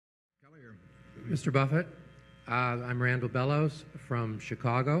Mr. Buffett, I'm Randall Bellows from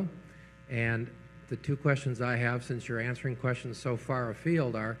Chicago, and the two questions I have, since you're answering questions so far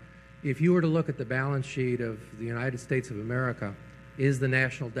afield, are if you were to look at the balance sheet of the United States of America, is the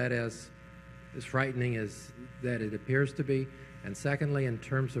national debt as frightening as that it appears to be? And secondly, in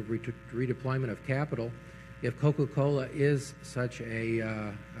terms of redeployment of capital, if Coca-Cola is such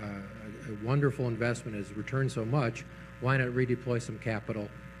a wonderful investment, has returned so much, why not redeploy some capital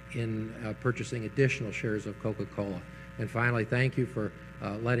in purchasing additional shares of Coca-Cola? And finally, thank you for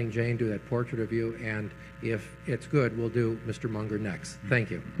letting Jane do that portrait of you. And if it's good, we'll do Mr. Munger next.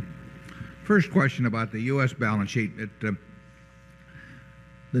 Thank you. First question about the U.S. balance sheet. The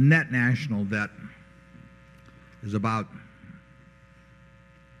net national debt is about,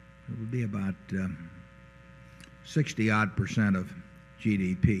 it would be about 60-odd% of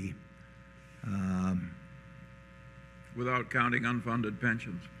GDP. Without counting unfunded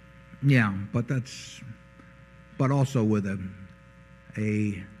pensions. Yeah, but also with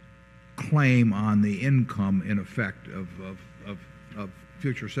a claim on the income in effect of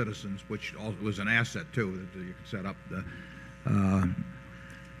future citizens, which was an asset too that you could set up.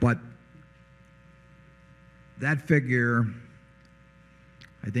 But that figure,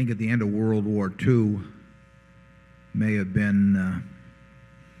 I think at the end of World War II, may have been,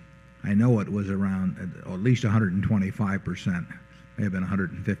 I know it was around at least 125%, may have been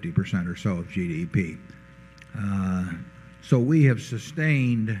 150% or so of GDP. So we have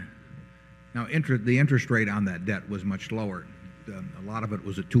sustained, now the interest rate on that debt was much lower. A lot of it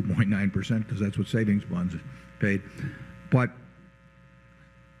was at 2.9% because that's what savings bonds paid. But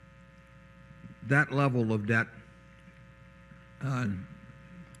that level of debt,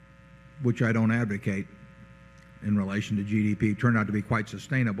 which I don't advocate in relation to GDP, turned out to be quite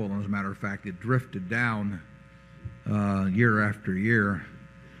sustainable. And as a matter of fact, it drifted down year after year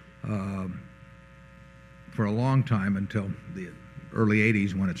for a long time until the early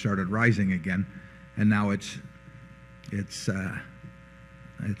 80s when it started rising again. And now it's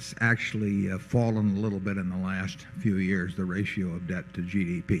actually fallen a little bit in the last few years, the ratio of debt to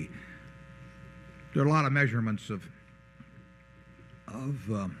GDP. There are a lot of measurements of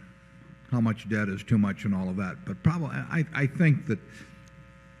how much debt is too much and all of that. But probably, I think that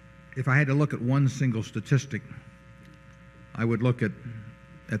if I had to look at one single statistic, I would look at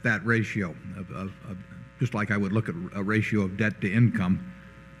that ratio of just like I would look at a ratio of debt to income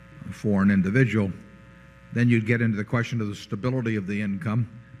for an individual. Then you'd get into the question of the stability of the income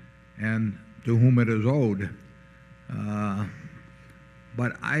and to whom it is owed.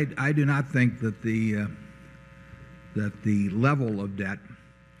 But I do not think that the level of debt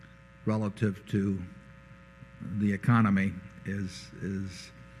relative to the economy is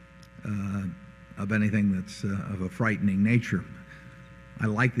of anything that's of a frightening nature. I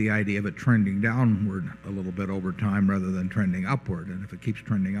like the idea of it trending downward a little bit over time rather than trending upward. And if it keeps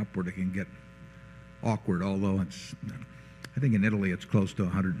trending upward, it can get awkward, although I think in Italy it's close to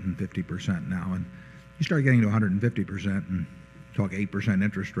 150% now. And you start getting to 150% and talk 8%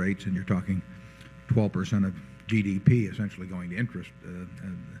 interest rates, and you're talking 12% of GDP essentially going to interest.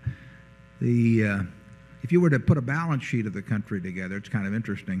 If you were to put a balance sheet of the country together, it's kind of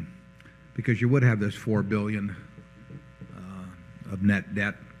interesting because you would have this $4 billion of net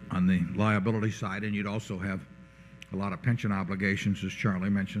debt on the liability side, and you'd also have a lot of pension obligations, as Charlie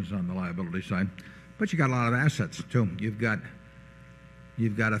mentions, on the liability side. But you got a lot of assets too. You've got a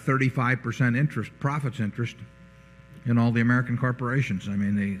 35% interest, profits interest in all the American corporations. I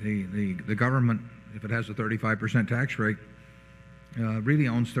mean, the government, if it has a 35% tax rate, really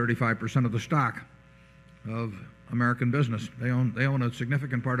owns 35% of the stock of American business. They own a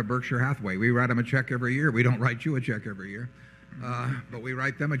significant part of Berkshire Hathaway. We write them a check every year. We don't write you a check every year, but we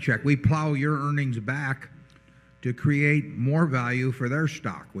write them a check. We plow your earnings back to create more value for their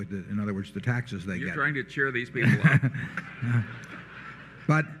stock, in other words, the taxes they get. You're trying to cheer these people up.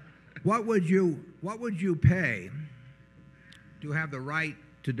 But what would you pay to have the right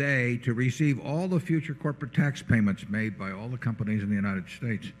today to receive all the future corporate tax payments made by all the companies in the United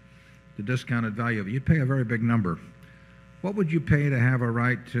States, the discounted value of it? You'd pay a very big number. What would you pay to have a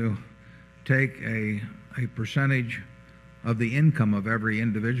right to take a percentage of the income of every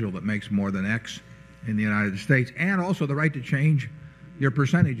individual that makes more than X in the United States, and also the right to change your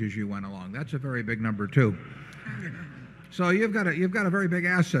percentage as you went along? That's a very big number too. So you've got a very big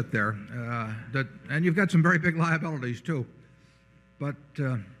asset there, and you've got some very big liabilities too. But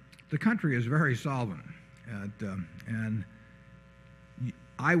the country is very solvent, and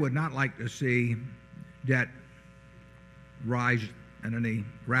I would not like to see debt rise at any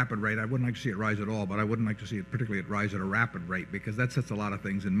rapid rate. I wouldn't like to see it rise at all, but I wouldn't like to see it particularly rise at a rapid rate because that sets a lot of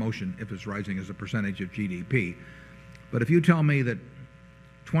things in motion if it's rising as a percentage of GDP. But if you tell me that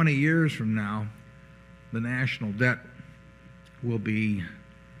 20 years from now, the national debt will be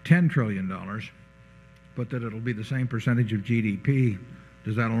 $10 trillion, but that it'll be the same percentage of GDP,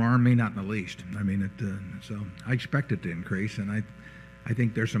 does that alarm me? Not in the least. I mean, so I expect it to increase, and I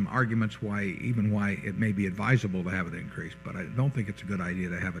think there's some arguments why it may be advisable to have it increase, but I don't think it's a good idea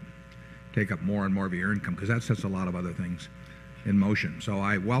to have it take up more and more of your income because that sets a lot of other things in motion. So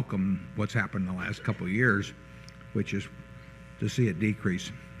I welcome what's happened in the last couple of years, which is to see it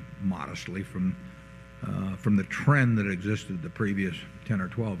decrease modestly from the trend that existed the previous 10 or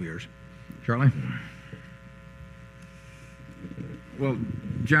 12 years. Charlie? Well,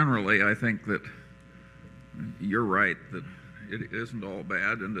 generally, I think that you're right that it isn't all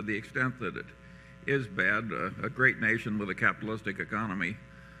bad, and to the extent that it is bad, a great nation with a capitalistic economy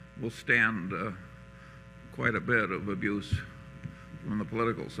will stand quite a bit of abuse from the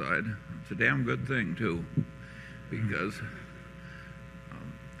political side. It's a damn good thing, too, because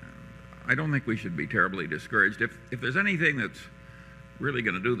I don't think we should be terribly discouraged. If there's anything that's really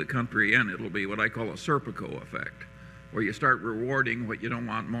going to do the country in, it'll be what I call a Serpico effect, where you start rewarding what you don't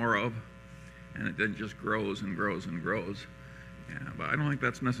want more of, and it then just grows and grows and grows. Yeah, but I don't think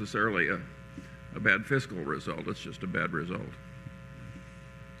that's necessarily a bad fiscal result. It's just a bad result.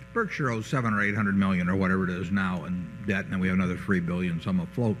 Berkshire owes $700 or $800 million or whatever it is now in debt, and then we have another $3 billion, some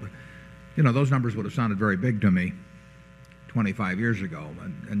afloat. But, you know, those numbers would have sounded very big to me 25 years ago,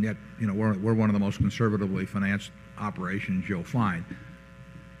 and yet, you know, we're one of the most conservatively financed operations you'll find.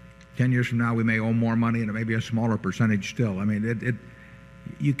 10 years from now, we may owe more money, and it may be a smaller percentage still. I mean,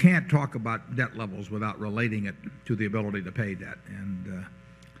 you can't talk about debt levels without relating it to the ability to pay debt. And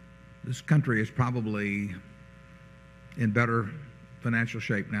this country is probably in better financial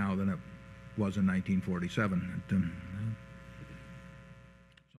shape now than it was in 1947.